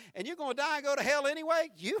God, and you're going to die and go to hell anyway,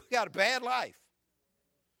 you got a bad life.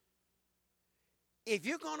 If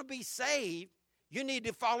you're going to be saved, you need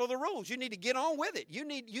to follow the rules. You need to get on with it. You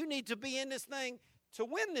need to be in this thing to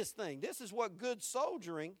win this thing. This is what good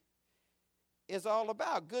soldiering is all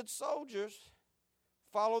about. Good soldiers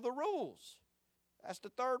follow the rules. That's the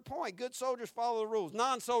third point. Good soldiers follow the rules.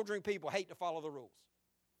 Non-soldiering people hate to follow the rules.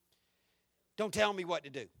 Don't tell me what to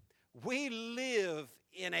do. We live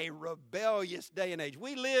in a rebellious day and age.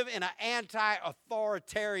 We live in an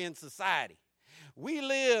anti-authoritarian society. We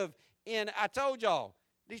live in, I told y'all,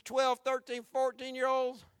 these 12, 13,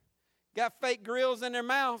 14-year-olds got fake grills in their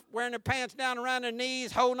mouth, wearing their pants down around their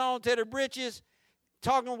knees, holding on to their britches,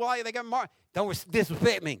 talking like they got marked. Don't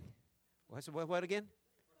disrespect me. What again?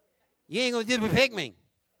 You ain't going to disrespect me.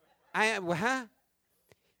 Huh?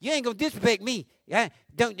 You ain't going to disrespect me.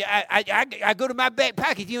 I go to my back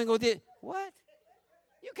pocket. You ain't going to what?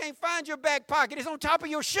 You can't find your back pocket. It's on top of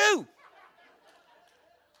your shoe.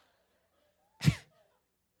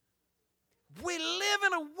 We live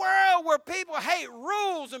in a world where people hate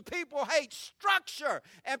rules and people hate structure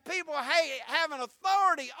and people hate having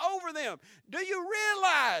authority over them. Do you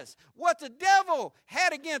realize what the devil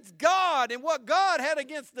had against God and what God had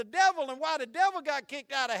against the devil and why the devil got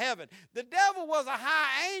kicked out of heaven? The devil was a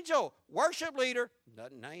high angel, worship leader,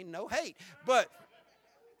 ain't no hate, but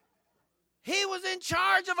he was in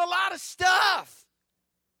charge of a lot of stuff.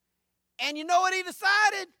 And you know what he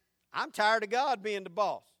decided? I'm tired of God being the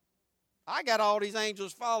boss. I got all these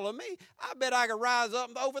angels following me. I bet I could rise up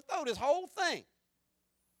and overthrow this whole thing.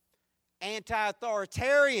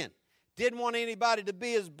 Anti-authoritarian. Didn't want anybody to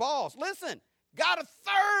be his boss. Listen, got a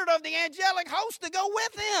third of the angelic host to go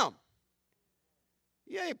with him.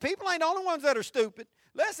 Yeah, people ain't the only ones that are stupid.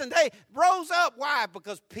 Listen, they rose up. Why?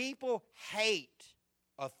 Because people hate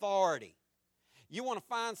authority. You want to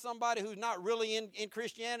find somebody who's not really in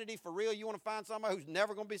Christianity for real? You want to find somebody who's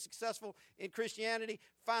never going to be successful in Christianity?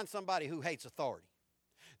 Find somebody who hates authority.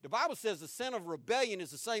 The Bible says the sin of rebellion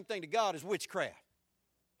is the same thing to God as witchcraft.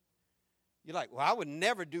 You're like, well, I would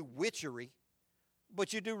never do witchery,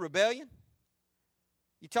 but you do rebellion?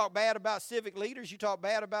 You talk bad about civic leaders. You talk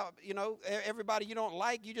bad about, everybody you don't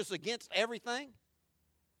like. You just against everything.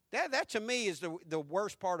 That to me is the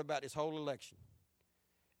worst part about this whole election.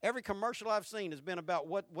 Every commercial I've seen has been about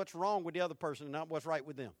what's wrong with the other person and not what's right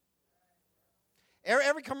with them.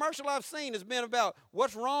 Every commercial I've seen has been about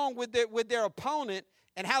what's wrong with their opponent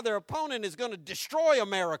and how their opponent is going to destroy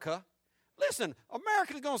America. Listen,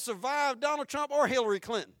 America is going to survive Donald Trump or Hillary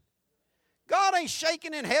Clinton. God ain't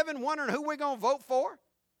shaking in heaven wondering who we're going to vote for.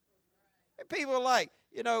 And people are like,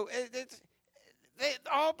 but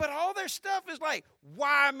all their stuff is like,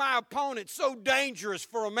 why my opponent so dangerous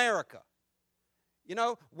for America?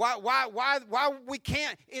 Why we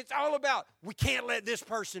can't, it's all about we can't let this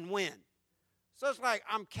person win. So it's like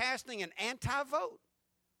I'm casting an anti-vote.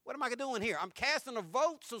 What am I doing here? I'm casting a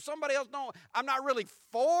vote so somebody else I'm not really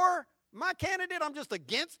for my candidate. I'm just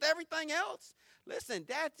against everything else. Listen,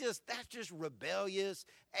 that's just rebellious,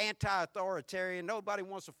 anti-authoritarian. Nobody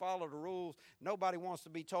wants to follow the rules. Nobody wants to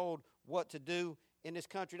be told what to do in this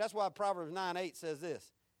country. That's why Proverbs 9:8 says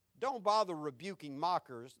this. Don't bother rebuking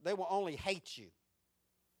mockers. They will only hate you.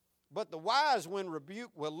 But the wise, when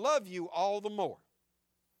rebuked, will love you all the more.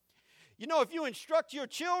 If you instruct your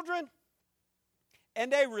children and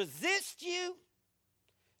they resist you,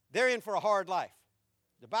 they're in for a hard life.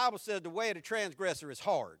 The Bible says the way of the transgressor is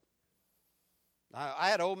hard. I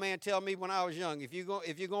had an old man tell me when I was young, if you're going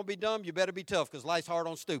to be dumb, you better be tough because life's hard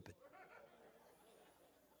on stupid.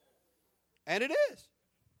 And it is.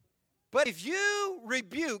 But if you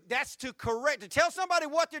rebuke, that's to tell somebody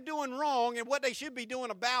what they're doing wrong and what they should be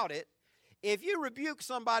doing about it. If you rebuke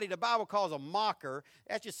somebody the Bible calls a mocker,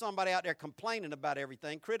 that's just somebody out there complaining about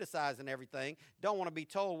everything, criticizing everything, don't want to be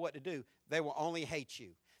told what to do. They will only hate you.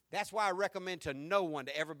 That's why I recommend to no one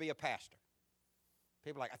to ever be a pastor.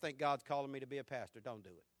 People are like, I think God's calling me to be a pastor. Don't do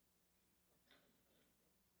it.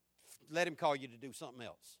 Let him call you to do something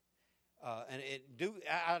else.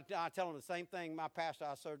 I tell them the same thing my pastor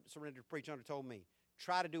I surrendered to preach under told me.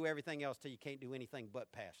 Try to do everything else till you can't do anything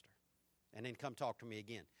but pastor. And then come talk to me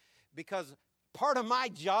again. Because part of my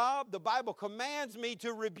job, the Bible commands me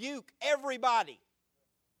to rebuke everybody.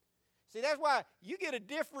 See, that's why you get a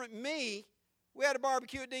different me. We had a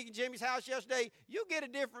barbecue at Deacon Jimmy's house yesterday. You get a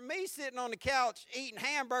different me sitting on the couch eating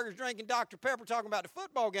hamburgers, drinking Dr. Pepper, talking about the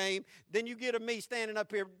football game than you get a me standing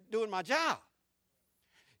up here doing my job.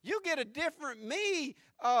 You get a different me,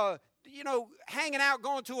 hanging out,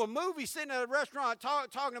 going to a movie, sitting at a restaurant,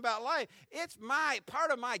 talking about life. It's part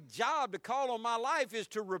of my job to call on my life is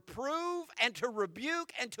to reprove and to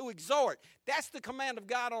rebuke and to exhort. That's the command of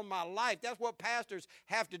God on my life. That's what pastors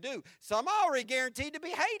have to do. Some are already guaranteed to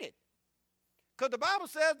be hated. Because the Bible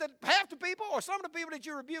says that half the people or some of the people that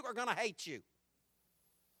you rebuke are going to hate you.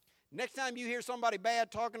 Next time you hear somebody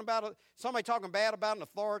talking bad about an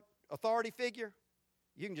authority figure,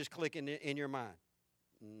 you can just click in your mind.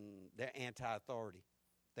 They're anti-authority.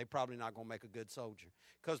 They're probably not going to make a good soldier.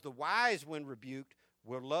 Because the wise, when rebuked,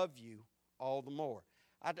 will love you all the more.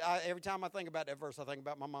 Every time I think about that verse, I think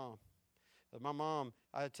about my mom. But my mom,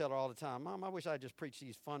 I tell her all the time, Mom, I wish I just preached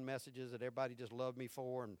these fun messages that everybody just loved me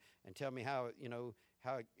for and tell me how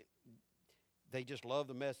they just love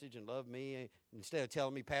the message and love me. Instead of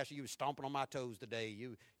telling me, Pastor, you was stomping on my toes today.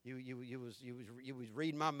 You was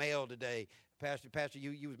reading my mail today. Pastor,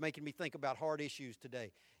 you was making me think about hard issues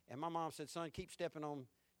today. And my mom said, son, keep stepping on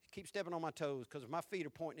my toes, because if my feet are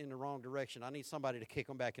pointing in the wrong direction, I need somebody to kick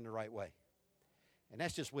them back in the right way. And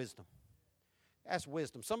that's just wisdom. That's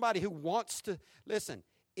wisdom. Somebody who wants to, listen,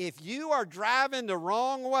 if you are driving the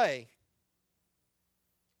wrong way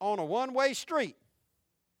on a one-way street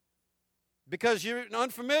because you're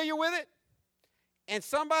unfamiliar with it, and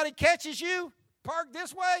somebody catches you parked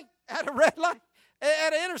this way at a red light,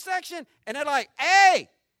 at an intersection, and they're like, hey,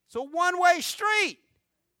 it's a one-way street.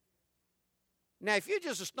 Now, if you're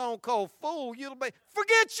just a stone-cold fool, you'll be,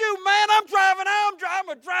 forget you, man, I'm driving,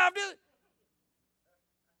 drive this.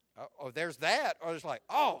 Oh, there's that. Or it's like,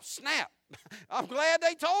 oh, snap. I'm glad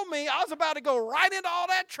they told me. I was about to go right into all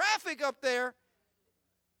that traffic up there.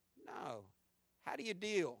 No. How do you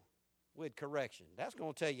deal with correction? That's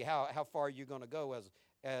going to tell you how far you're going to go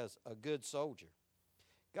as a good soldier.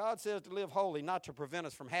 God says to live holy, not to prevent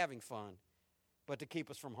us from having fun, but to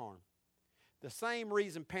keep us from harm. The same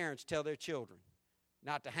reason parents tell their children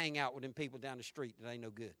not to hang out with them people down the street that ain't no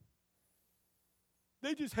good.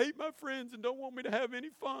 They just hate my friends and don't want me to have any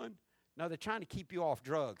fun. No, they're trying to keep you off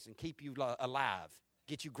drugs and keep you alive,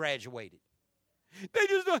 get you graduated. They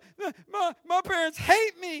just, my parents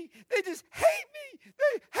hate me. They just hate me.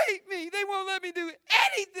 They hate me. They won't let me do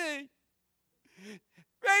anything.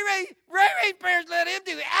 Ray parents let him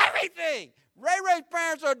do everything. Ray's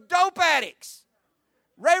parents are dope addicts.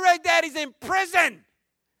 Ray daddy's in prison.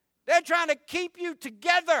 They're trying to keep you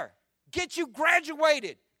together, get you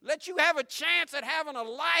graduated, let you have a chance at having a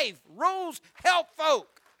life. Rules help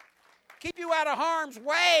folk. Keep you out of harm's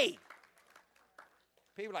way.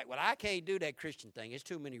 People are like, well, I can't do that Christian thing. It's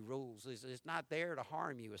too many rules. It's not there to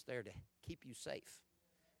harm you. It's there to keep you safe,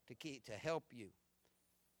 to help you.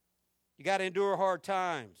 You got to endure hard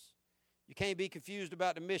times. You can't be confused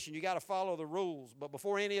about the mission. You got to follow the rules. But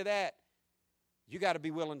before any of that, you got to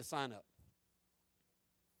be willing to sign up.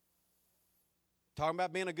 Talking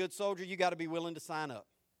about being a good soldier, you got to be willing to sign up.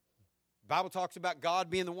 The Bible talks about God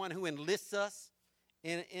being the one who enlists us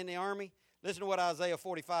in the army. Listen to what Isaiah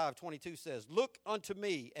 45:22 says. Look unto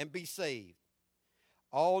me and be saved,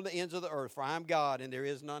 all the ends of the earth, for I am God and there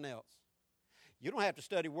is none else. You don't have to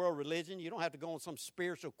study world religion. You don't have to go on some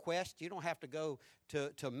spiritual quest. You don't have to go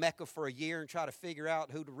to Mecca for a year and try to figure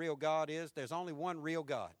out who the real God is. There's only one real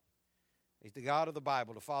God. He's the God of the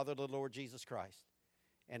Bible, the Father of the Lord Jesus Christ.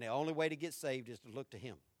 And the only way to get saved is to look to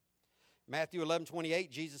him. Matthew 11:28,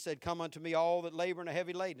 Jesus said, come unto me all that labor and are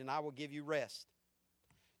heavy laden, and I will give you rest.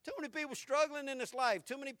 Too many people struggling in this life.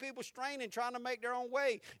 Too many people straining, trying to make their own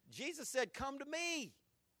way. Jesus said, come to me,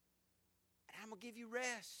 and I'm going to give you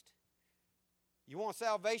rest. You want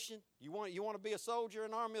salvation? You want to be a soldier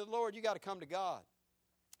in the army of the Lord? You got to come to God.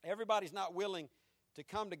 Everybody's not willing to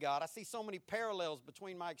come to God. I see so many parallels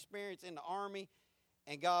between my experience in the army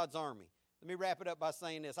and God's army. Let me wrap it up by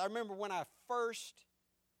saying this. I remember when I first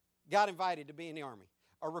got invited to be in the army,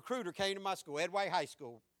 a recruiter came to my school, Ed White High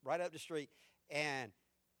School, right up the street, and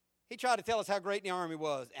he tried to tell us how great the army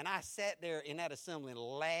was. And I sat there in that assembly and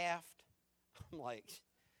laughed. I'm like,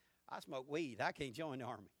 I smoke weed. I can't join the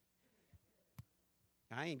army.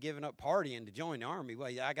 I ain't giving up partying to join the army. Well,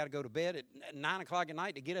 I got to go to bed at 9 o'clock at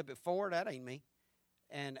night to get up at 4. That ain't me.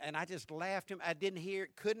 And I just laughed him. I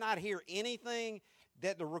could not hear anything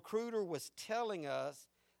that the recruiter was telling us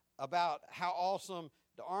about how awesome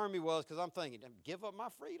the army was, because I'm thinking, give up my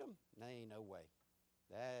freedom? Nah, ain't no way.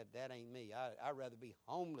 That ain't me. I'd rather be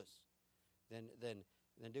homeless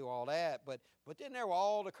than do all that. But then there were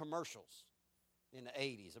all the commercials in the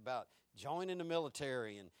 80s about joining the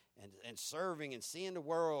military and serving and seeing the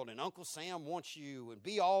world, and Uncle Sam wants you, and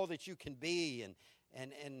be all that you can be.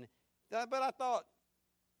 But I thought,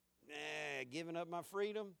 giving up my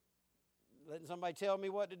freedom, letting somebody tell me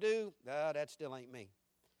what to do, that still ain't me.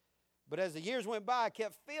 But as the years went by, I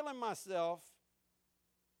kept feeling myself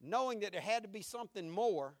knowing that there had to be something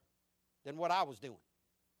more than what I was doing.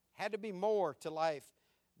 Had to be more to life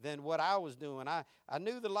than what I was doing. I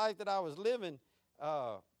knew the life that I was living,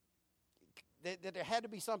 that there had to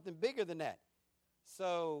be something bigger than that.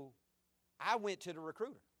 So I went to the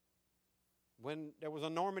recruiter when there was a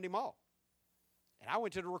Normandy Mall. And I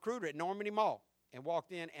went to the recruiter at Normandy Mall and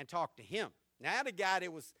walked in and talked to him. Now the guy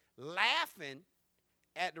that was laughing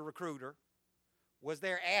at the recruiter was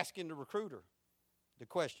there asking the recruiter the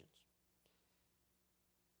questions.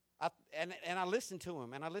 I listened to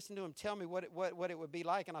him, and I listened to him tell me what it would be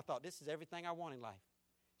like, and I thought, this is everything I want in life.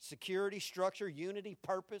 Security, structure, unity,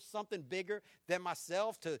 purpose, something bigger than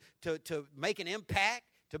myself, to make an impact,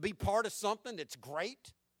 to be part of something that's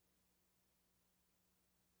great.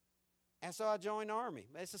 And so I joined the Army.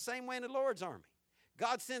 It's the same way in the Lord's Army.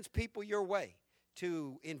 God sends people your way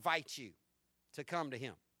to invite you to come to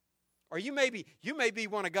Him. Or you may be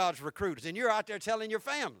one of God's recruiters, and you're out there telling your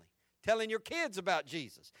family, telling your kids about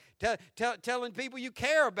Jesus, telling people you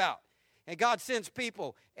care about. And God sends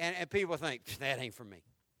people, and people think, that ain't for me.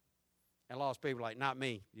 And lost people are like, not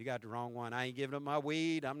me. You got the wrong one. I ain't giving up my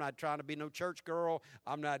weed. I'm not trying to be no church girl.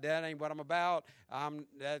 That ain't what I'm about.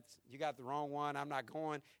 You got the wrong one. I'm not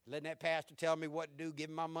going. Letting that pastor tell me what to do, give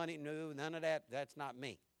him my money. No, none of that. That's not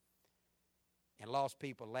me. And lost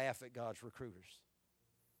people laugh at God's recruiters.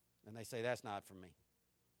 And they say, that's not for me.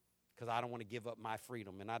 Because I don't want to give up my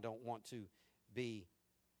freedom, and I don't want to be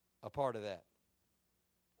a part of that.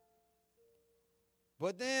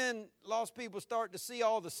 But then lost people start to see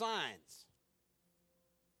all the signs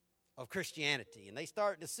of Christianity, and they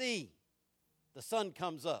start to see the sun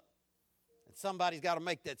comes up, and somebody's got to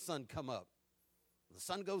make that sun come up. The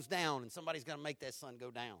sun goes down, and somebody's got to make that sun go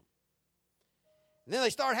down. And then they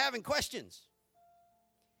start having questions.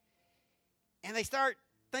 And they start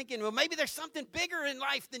thinking, well, maybe there's something bigger in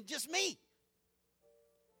life than just me.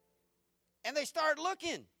 And they start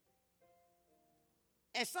looking.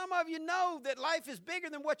 And some of you know that life is bigger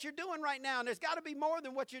than what you're doing right now, and there's got to be more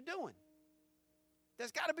than what you're doing.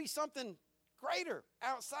 There's got to be something greater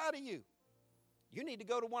outside of you. You need to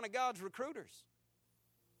go to one of God's recruiters.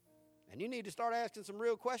 And you need to start asking some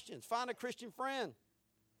real questions. Find a Christian friend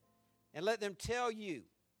and let them tell you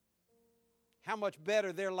how much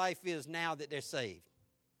better their life is now that they're saved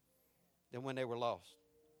than when they were lost.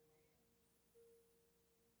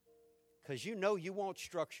 Because you know you want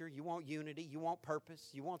structure, you want unity, you want purpose,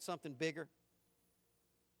 you want something bigger.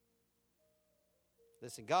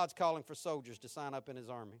 Listen, God's calling for soldiers to sign up in His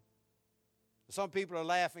army. Some people are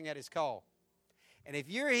laughing at His call. And if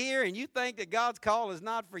you're here and you think that God's call is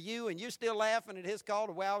not for you, and you're still laughing at His call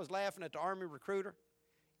the way I was laughing at the Army recruiter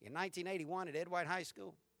in 1981 at Ed White High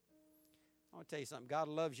School, I want to tell you something. God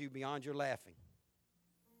loves you beyond your laughing.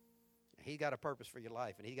 He's got a purpose for your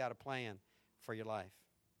life, and He's got a plan for your life.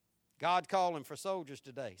 God's calling for soldiers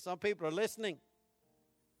today. Some people are listening.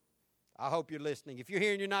 I hope you're listening. If you're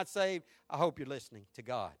here and you're not saved, I hope you're listening to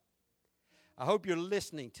God. I hope you're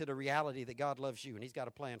listening to the reality that God loves you and He's got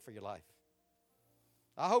a plan for your life.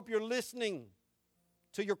 I hope you're listening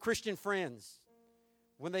to your Christian friends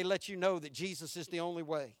when they let you know that Jesus is the only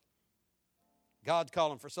way. God's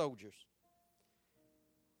calling for soldiers.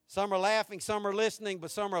 Some are laughing, some are listening,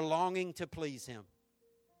 but some are longing to please Him.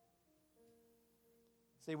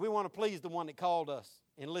 See, we want to please the one that called us,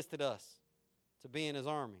 enlisted us to be in His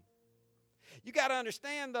army. You got to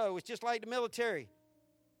understand, though, it's just like the military.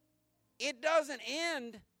 It doesn't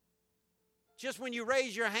end just when you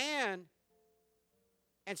raise your hand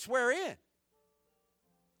and swear in.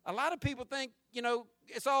 A lot of people think,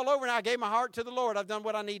 it's all over now. I gave my heart to the Lord. I've done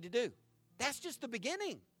what I need to do. That's just the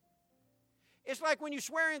beginning. It's like when you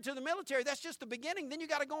swear into the military, that's just the beginning. Then you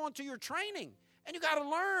got to go on to your training, and you got to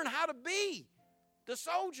learn how to be the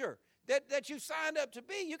soldier that you signed up to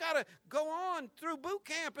be. You got to go on through boot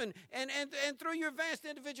camp and through your advanced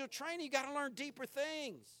individual training. You got to learn deeper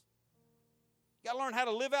things. You got to learn how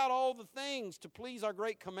to live out all the things to please our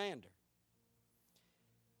great commander.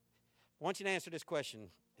 I want you to answer this question,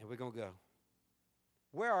 and we're going to go.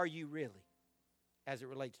 Where are you really as it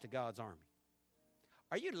relates to God's army?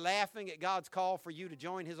 Are you laughing at God's call for you to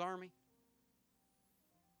join His army?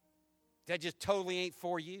 That just totally ain't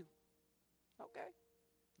for you? Okay.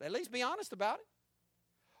 At least be honest about it.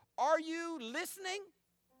 Are you listening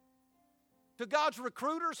To God's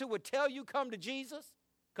recruiters who would tell you come to Jesus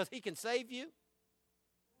because he can save you?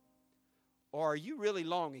 Or are you really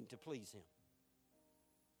longing to please him?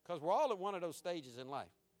 Because we're all at one of those stages in life.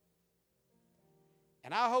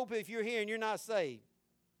 And I hope if you're here and you're not saved,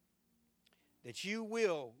 that you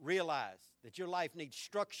will realize that your life needs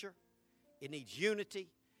structure, it needs unity,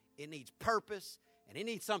 it needs purpose, and it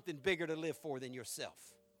needs something bigger to live for than yourself.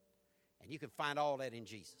 And you can find all that in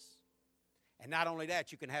Jesus. And not only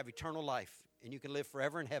that, you can have eternal life, and you can live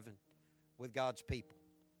forever in heaven with God's people.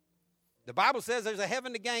 The Bible says there's a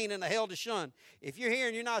heaven to gain and a hell to shun. If you're here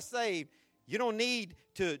and you're not saved, you don't need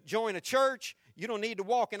to join a church. You don't need to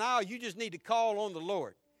walk an aisle. You just need to call on the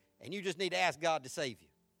Lord. And you just need to ask God to save you.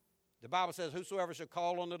 The Bible says, whosoever shall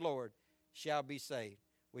call on the Lord shall be saved.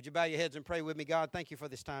 Would you bow your heads and pray with me? God, thank you for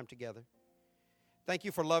this time together. Thank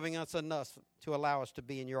you for loving us enough to allow us to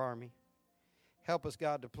be in your army. Help us,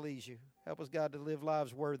 God, to please you. Help us, God, to live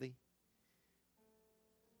lives worthy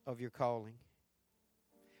of your calling.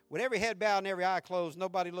 With every head bowed and every eye closed,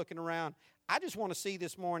 nobody looking around, I just want to see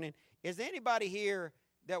this morning, is there anybody here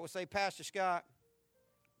that would say, Pastor Scott,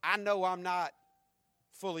 I know I'm not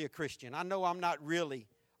fully a Christian. I know I'm not really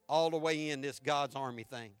all the way in this God's army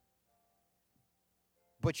thing.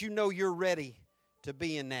 But you know you're ready to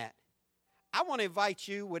be in that. I want to invite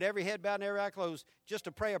you, with every head bowed and every eye closed, just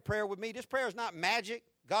to pray a prayer with me. This prayer is not magic.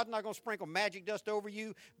 God's not going to sprinkle magic dust over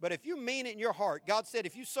you. But if you mean it in your heart, God said,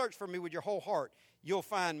 if you search for me with your whole heart, you'll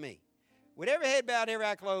find me. With every head bowed and every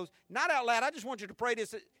eye closed, not out loud, I just want you to pray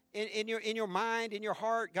this in your mind, in your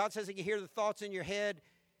heart. God says he can hear the thoughts in your head.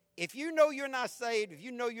 If you know you're not saved, if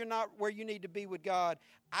you know you're not where you need to be with God,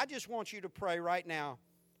 I just want you to pray right now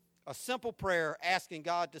a simple prayer asking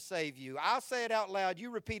God to save you. I'll say it out loud.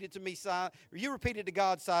 You repeat it to me, you repeat it to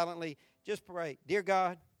God silently. Just pray. Dear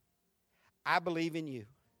God, I believe in you,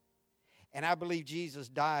 and I believe Jesus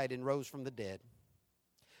died and rose from the dead.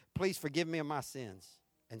 Please forgive me of my sins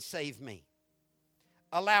and save me.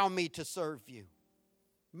 Allow me to serve you.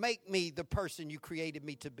 Make me the person you created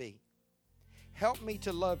me to be. Help me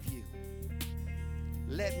to love you.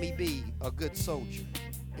 Let me be a good soldier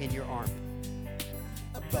in your army.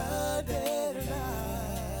 Abundant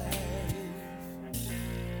life.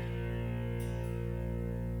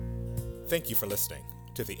 Thank you for listening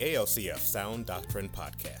to the ALCF Sound Doctrine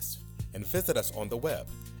Podcast, and visit us on the web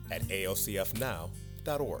at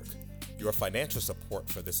alcfnow.org. Your financial support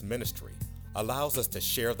for this ministry allows us to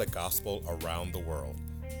share the gospel around the world.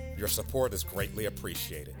 Your support is greatly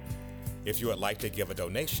appreciated. If you would like to give a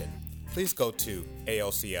donation, please go to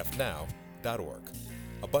alcfnow.org.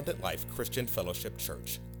 Abundant Life Christian Fellowship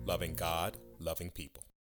Church, loving God, loving people.